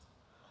milk.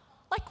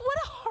 Like, what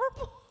a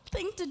horrible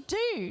thing to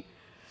do.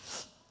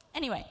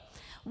 Anyway,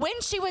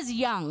 when she was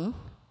young,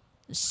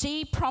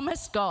 she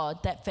promised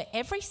God that for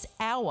every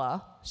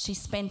hour she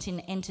spent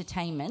in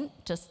entertainment,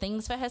 just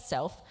things for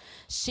herself,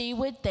 she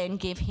would then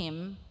give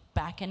him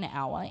back an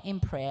hour in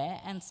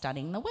prayer and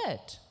studying the word.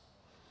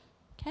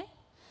 Okay?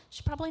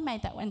 She probably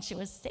made that when she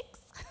was 6.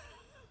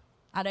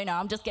 I don't know,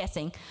 I'm just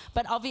guessing.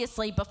 But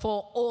obviously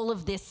before all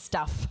of this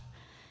stuff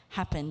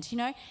happened, you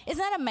know? Isn't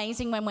that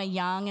amazing when we're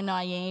young and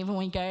naive and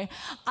we go,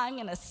 I'm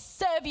going to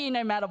serve you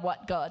no matter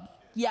what, God.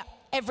 Yeah.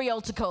 Every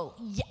altar call,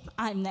 yep,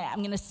 I'm there. I'm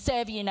going to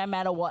serve you no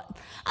matter what.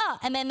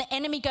 And then the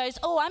enemy goes,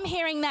 oh, I'm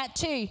hearing that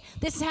too.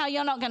 This is how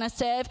you're not going to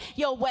serve.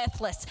 You're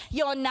worthless.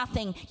 You're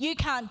nothing. You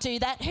can't do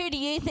that. Who do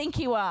you think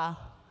you are?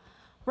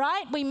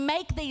 Right? We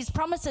make these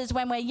promises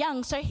when we're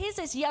young. So here's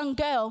this young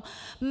girl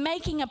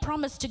making a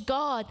promise to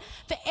God.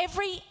 For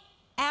every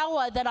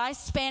hour that I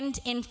spend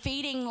in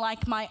feeding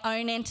like my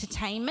own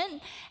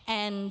entertainment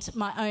and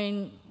my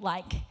own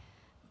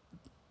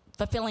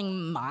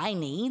fulfilling my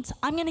needs,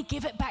 I'm going to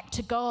give it back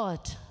to God.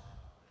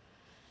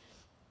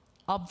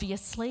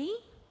 Obviously,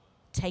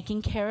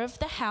 taking care of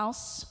the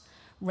house,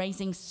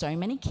 raising so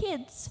many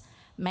kids,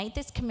 made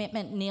this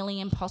commitment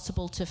nearly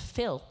impossible to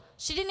fulfill.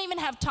 She didn't even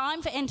have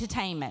time for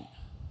entertainment.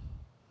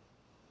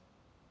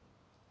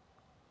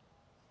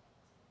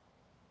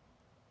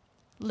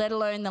 Let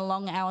alone the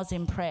long hours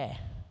in prayer.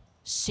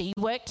 She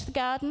worked the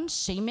garden,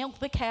 she milked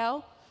the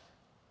cow,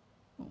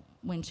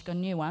 when she got a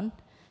new one.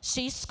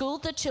 She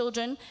schooled the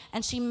children,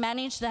 and she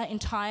managed the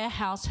entire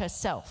house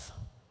herself.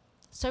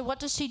 So what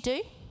does she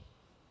do?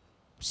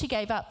 She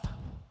gave up.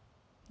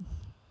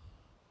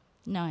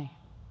 No.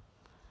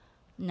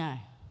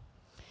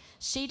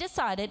 She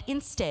decided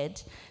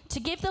instead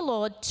to give the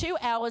Lord 2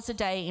 hours a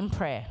day in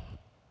prayer.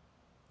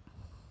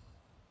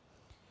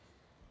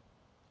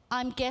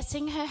 I'm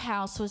guessing her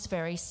house was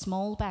very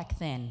small back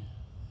then.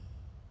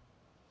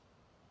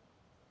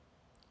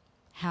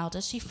 How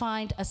does she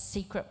find a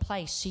secret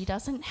place? She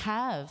doesn't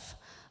have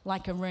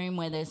like a room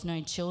where there's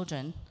no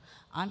children.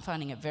 I'm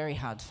finding it very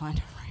hard to find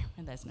a room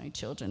where there's no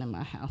children in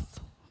my house.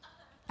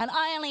 And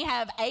I only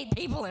have 8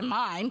 people in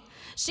mine.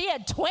 She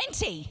had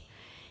 20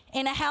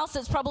 in a house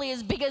that's probably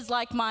as big as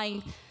like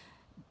my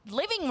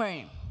living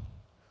room.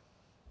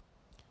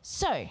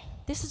 So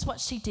this is what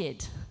she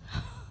did.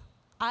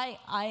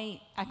 I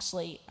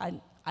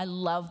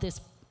love this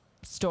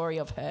story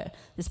of her,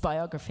 this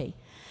biography.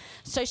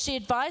 So she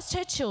advised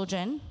her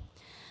children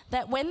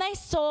that when they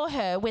saw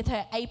her with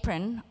her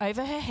apron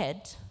over her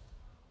head,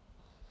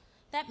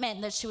 that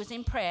meant that she was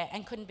in prayer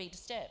and couldn't be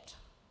disturbed.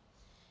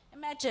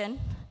 Imagine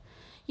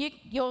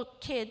your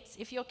kids,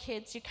 if you're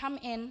kids, you come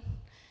in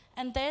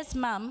and there's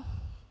mum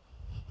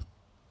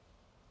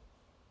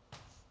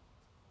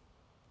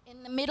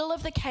in the middle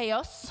of the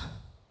chaos.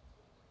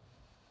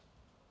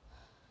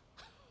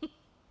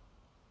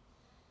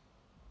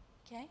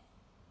 Okay?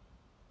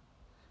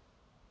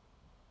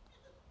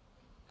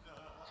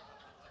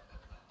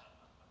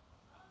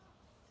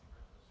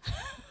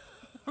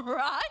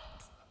 right?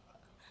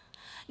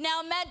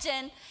 Now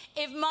imagine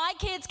if my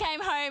kids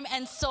came home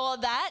and saw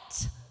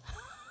that.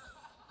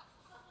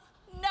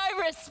 No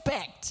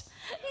respect.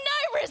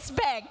 No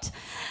respect.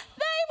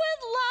 They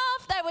would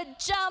laugh, they would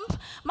jump.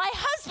 My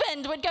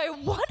husband would go,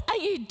 "What are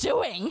you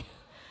doing?"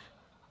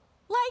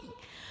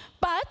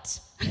 But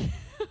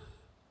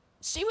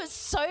she was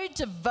so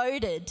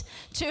devoted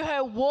to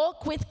her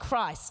walk with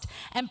Christ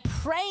and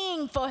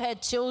praying for her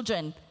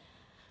children,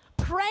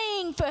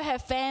 praying for her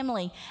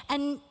family,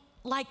 and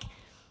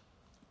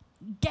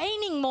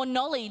gaining more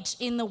knowledge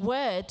in the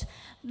word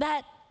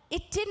that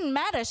it didn't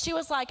matter. She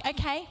was like,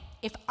 okay,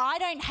 if I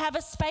don't have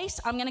a space,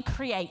 I'm going to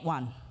create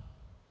one.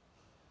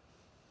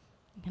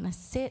 I'm going to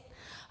sit.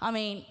 I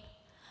mean,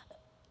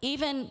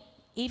 even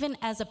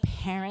as a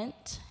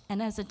parent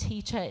and as a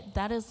teacher,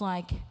 that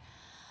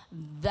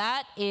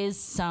is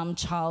some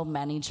child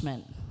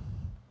management.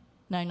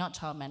 No, not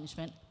child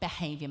management,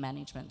 behaviour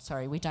management.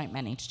 Sorry, we don't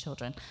manage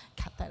children.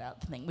 Cut that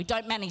out the thing. We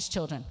don't manage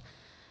children.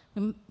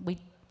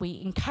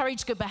 We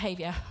encourage good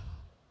behaviour.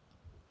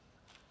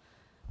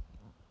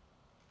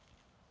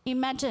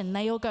 Imagine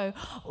they all go,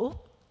 oh,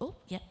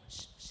 yeah,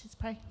 she's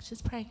praying.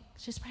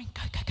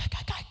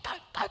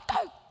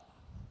 Go.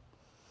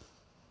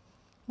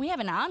 We have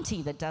an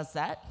auntie that does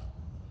that.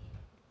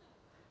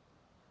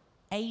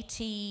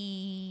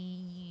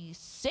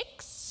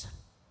 86.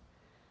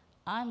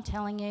 I'm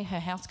telling you, her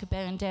house could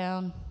burn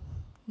down.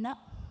 No.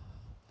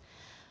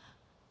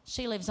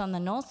 She lives on the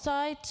north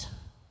side.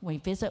 We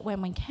visit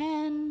when we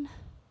can.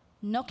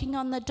 Knocking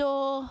on the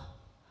door.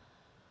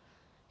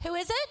 Who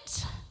is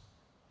it?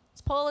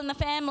 It's Paul and the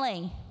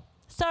family.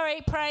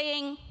 Sorry,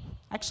 praying.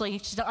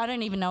 Actually, I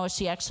don't even know if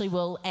she actually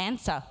will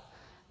answer.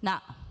 Nah.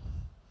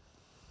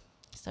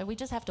 So we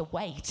just have to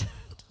wait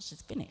until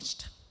she's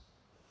finished.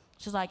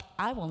 She's like,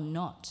 I will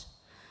not.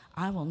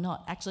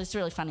 Actually, it's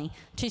really funny.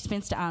 2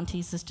 spinster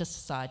aunties, is just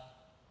aside.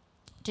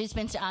 2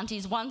 spinster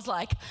aunties, one's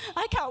like,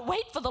 I can't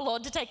wait for the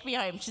Lord to take me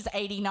home. She's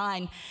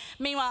 89.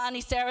 Meanwhile,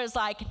 Auntie Sarah's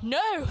like,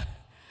 no,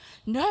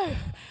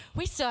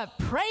 we still have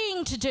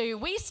praying to do.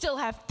 We still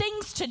have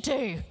things to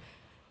do.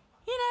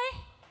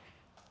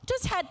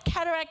 Just had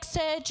cataract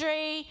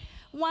surgery.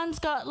 One's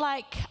got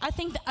I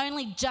think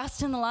only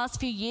just in the last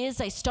few years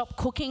they stopped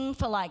cooking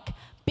for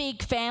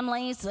big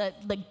families,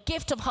 the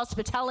gift of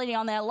hospitality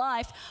on their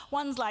life.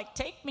 One's like,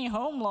 take me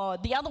home,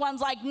 Lord. The other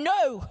one's like,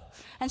 no.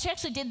 And she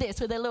actually did this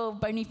with her little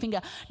bony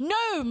finger.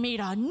 No,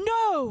 Mira,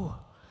 no.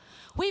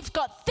 We've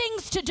got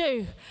things to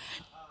do.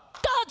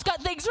 God's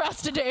got things for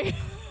us to do. That's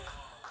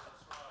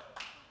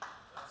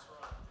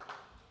right.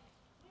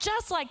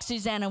 Just like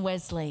Susanna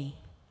Wesley.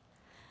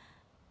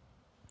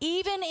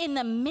 Even in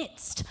the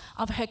midst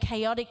of her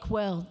chaotic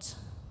world,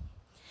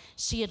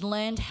 she had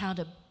learned how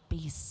to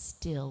be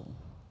still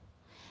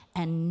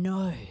and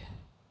know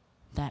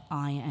that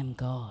I am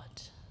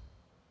God.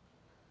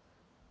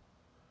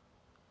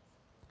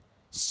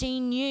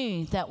 She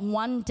knew that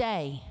one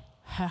day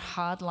her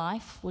hard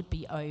life would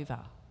be over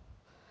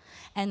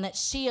and that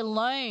she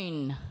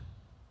alone,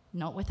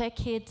 not with her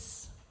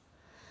kids,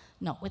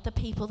 not with the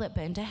people that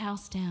burned her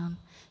house down,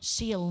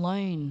 she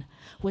alone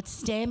would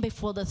stand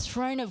before the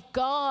throne of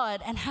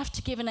God and have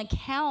to give an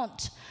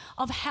account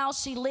of how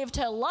she lived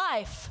her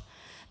life.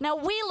 Now,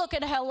 we look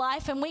at her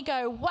life and we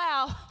go,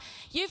 wow,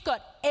 you've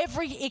got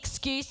every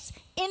excuse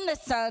in the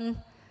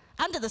sun,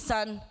 under the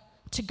sun,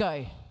 to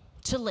go,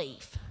 to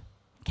leave.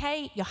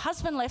 Okay? Your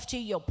husband left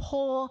you, you're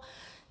poor.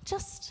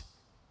 Just,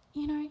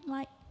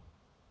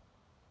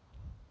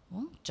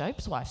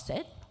 Job's wife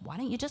said, why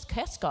don't you just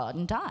curse God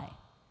and die?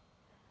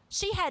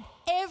 She had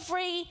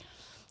every,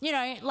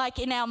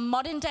 in our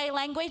modern day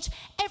language,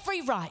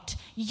 every right.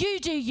 You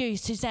do you,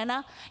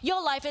 Susanna.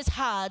 Your life is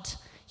hard.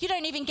 You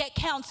don't even get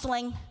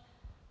counselling.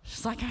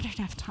 She's like, I don't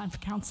have time for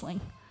counselling,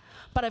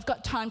 but I've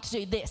got time to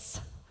do this.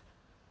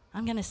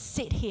 I'm going to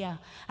sit here.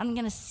 I'm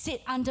going to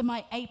sit under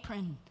my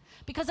apron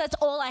because that's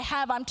all I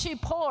have. I'm too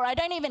poor. I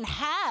don't even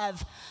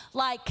have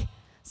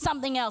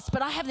something else,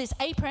 but I have this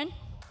apron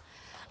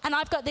and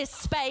I've got this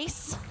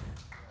space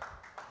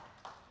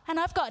and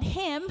I've got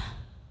him.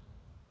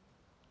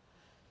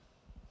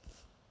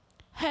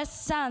 Her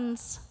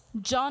sons,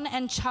 John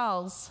and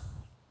Charles,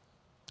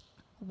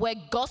 were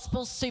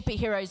gospel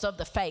superheroes of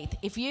the faith.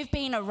 If you've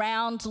been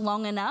around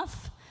long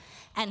enough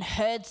and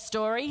heard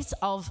stories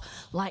of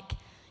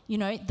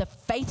the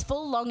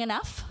faithful long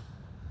enough,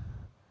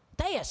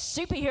 they are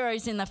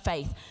superheroes in the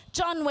faith.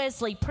 John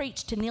Wesley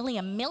preached to nearly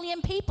 1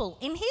 million people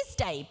in his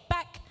day,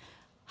 back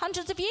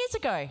hundreds of years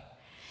ago.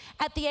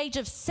 At the age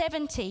of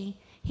 70,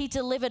 he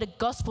delivered a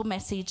gospel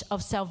message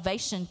of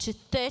salvation to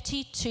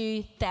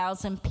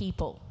 32,000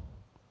 people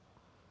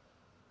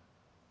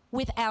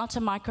without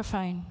a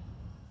microphone.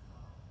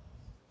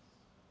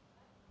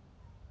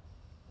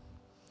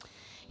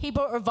 He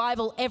brought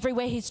revival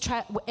everywhere he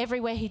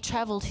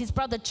travelled. His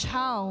brother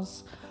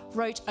Charles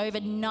wrote over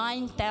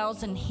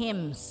 9,000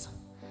 hymns,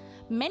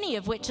 many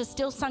of which are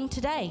still sung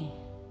today.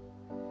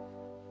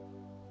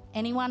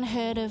 Anyone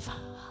heard of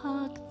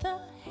Hark the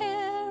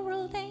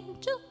Herald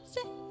Angels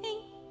Sing?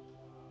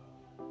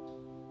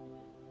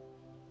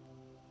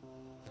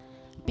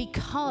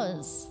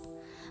 because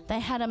they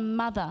had a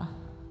mother,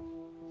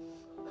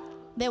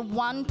 their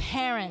one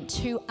parent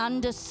who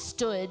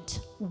understood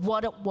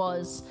what it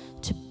was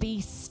to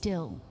be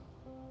still,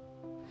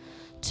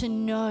 to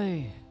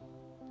know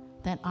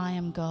that I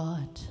am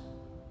God.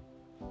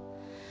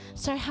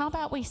 So how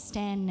about we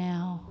stand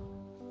now?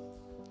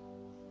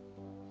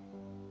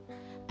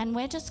 And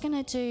we're just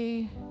going to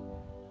do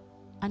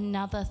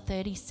another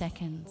 30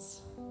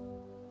 seconds.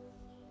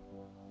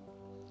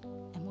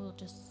 And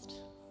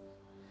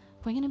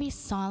we're going to be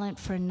silent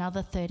for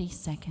another 30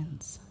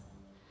 seconds.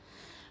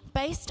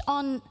 Based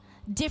on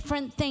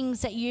different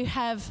things that you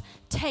have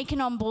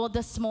taken on board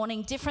this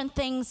morning, different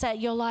things that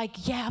you're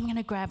like, yeah, I'm going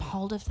to grab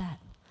hold of that.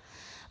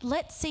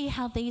 Let's see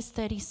how these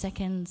 30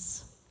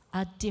 seconds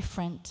are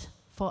different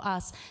for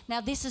us. Now,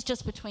 this is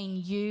just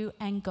between you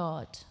and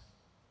God.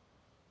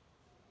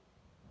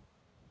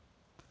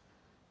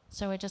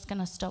 So we're just going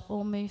to stop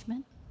all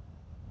movement.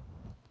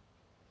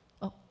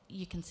 Oh,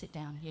 you can sit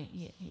down.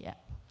 Yeah.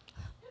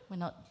 We're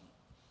not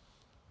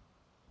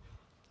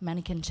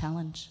mannequin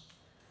challenge.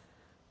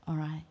 All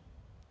right.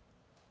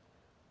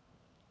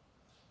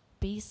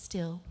 Be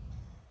still.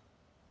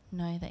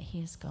 Know that He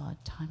is God.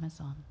 Time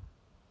is on.